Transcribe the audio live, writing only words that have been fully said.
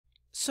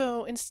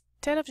So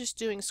instead of just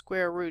doing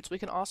square roots, we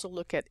can also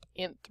look at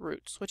nth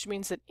roots, which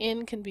means that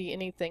n can be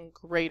anything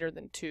greater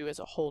than 2 as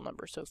a whole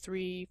number. So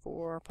 3,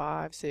 4,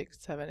 5, 6,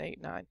 7, 8,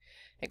 9,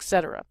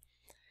 etc.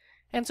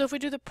 And so if we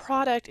do the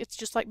product, it's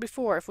just like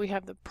before. If we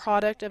have the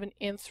product of an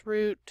nth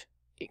root,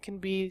 it can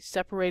be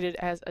separated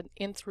as an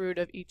nth root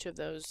of each of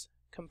those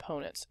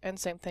components. And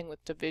same thing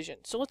with division.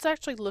 So let's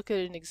actually look at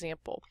an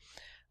example.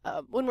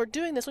 When we're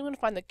doing this, we want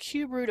to find the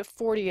cube root of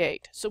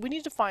 48. So we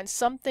need to find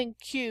something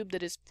cubed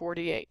that is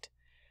 48.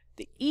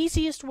 The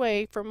easiest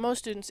way for most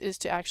students is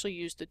to actually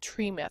use the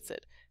tree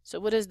method. So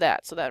what is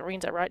that? So that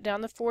means I write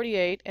down the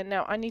 48, and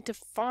now I need to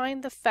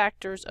find the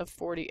factors of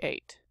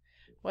 48.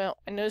 Well,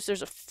 I notice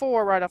there's a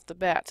 4 right off the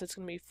bat, so it's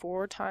going to be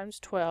 4 times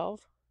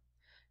 12.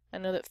 I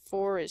know that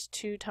 4 is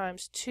 2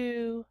 times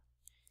 2,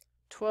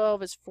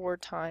 12 is 4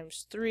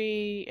 times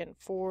 3, and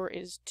 4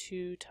 is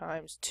 2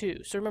 times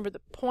 2. So remember, the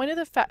point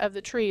of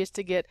the tree is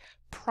to get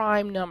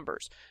prime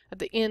numbers at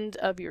the end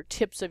of your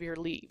tips of your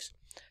leaves.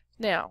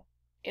 Now,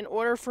 in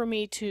order for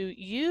me to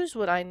use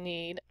what I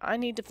need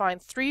to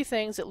find 3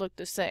 things that look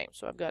the same.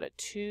 So I've got a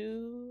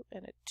 2,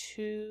 and a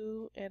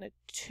 2, and a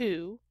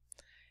 2.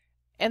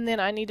 And then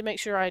I need to make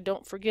sure I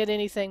don't forget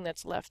anything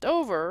that's left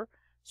over.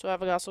 So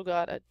I've also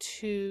got a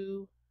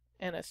 2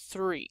 and a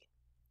 3.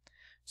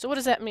 So what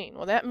does that mean?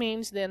 Well, that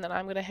means then that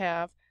I'm going to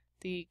have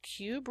the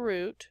cube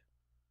root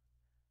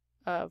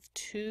of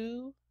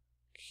 2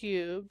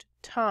 cubed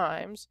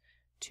times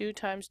 2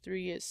 times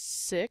 3 is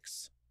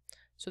 6.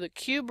 So the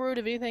cube root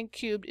of anything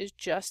cubed is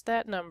just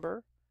that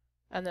number.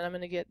 And then I'm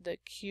going to get the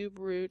cube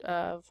root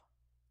of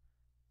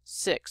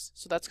 6.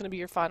 So that's going to be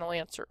your final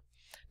answer.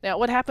 Now,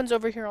 what happens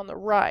over here on the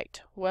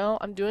right? Well,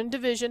 I'm doing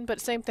division,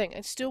 but same thing.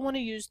 I still want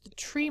to use the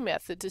tree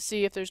method to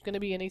see if there's going to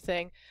be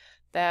anything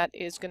that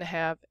is going to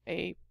have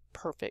a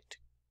perfect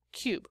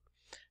cube.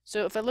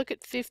 So if I look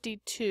at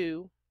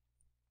 52,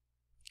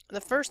 the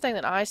first thing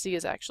that I see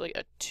is actually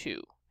a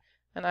 2.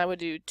 And I would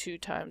do 2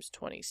 times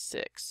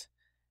 26.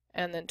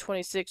 And then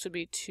 26 would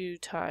be 2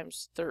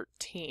 times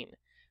 13.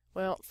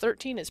 Well,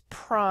 13 is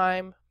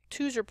prime.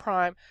 2's are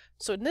prime.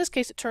 So in this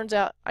case, it turns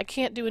out I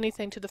can't do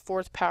anything to the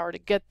 4th power to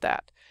get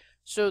that.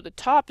 So the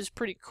top is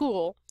pretty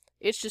cool.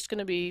 It's just going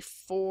to be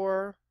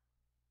 4,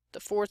 the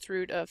 4th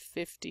root of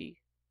 52.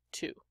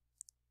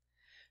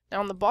 Now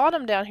on the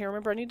bottom down here,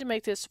 remember I need to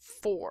make this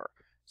 4.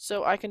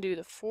 So I can do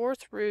the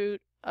 4th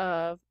root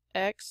of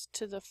x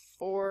to the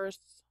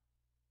 4th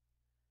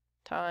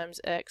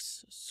times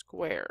x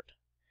squared.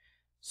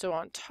 So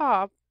on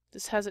top,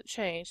 this hasn't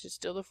changed. It's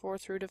still the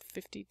 4th root of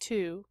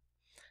 52.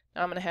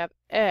 Now I'm going to have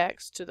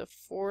x to the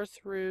 4th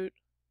root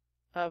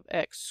of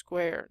x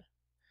squared.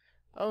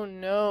 Oh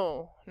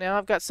no, now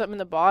I've got something in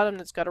the bottom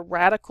that's got a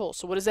radical.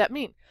 So what does that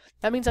mean?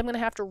 That means I'm going to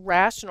have to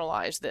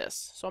rationalize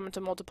this. So I'm going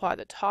to multiply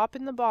the top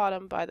and the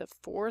bottom by the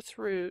 4th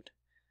root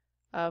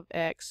of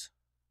x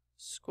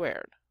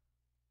squared.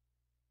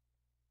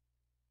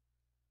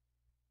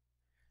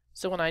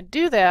 So when I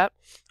do that,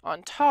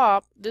 on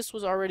top, this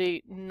was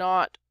already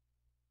not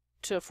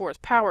to a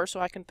 4th power,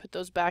 so I can put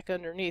those back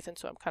underneath, and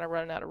so I'm kind of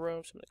running out of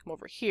room, so I'm going to come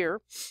over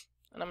here,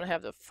 and I'm going to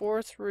have the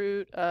 4th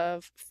root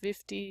of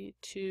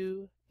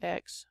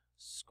 52x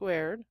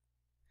squared,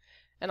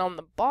 and on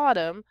the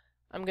bottom,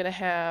 I'm going to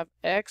have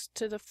x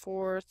to the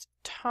 4th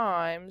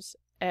times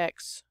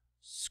x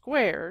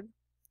squared,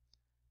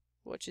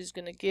 which is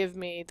going to give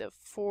me the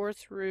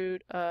 4th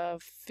root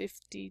of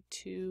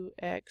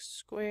 52x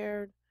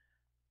squared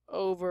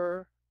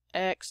over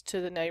x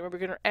to the, now remember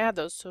we're going to add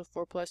those, so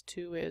 4 plus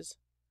 2 is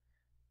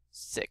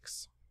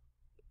 6.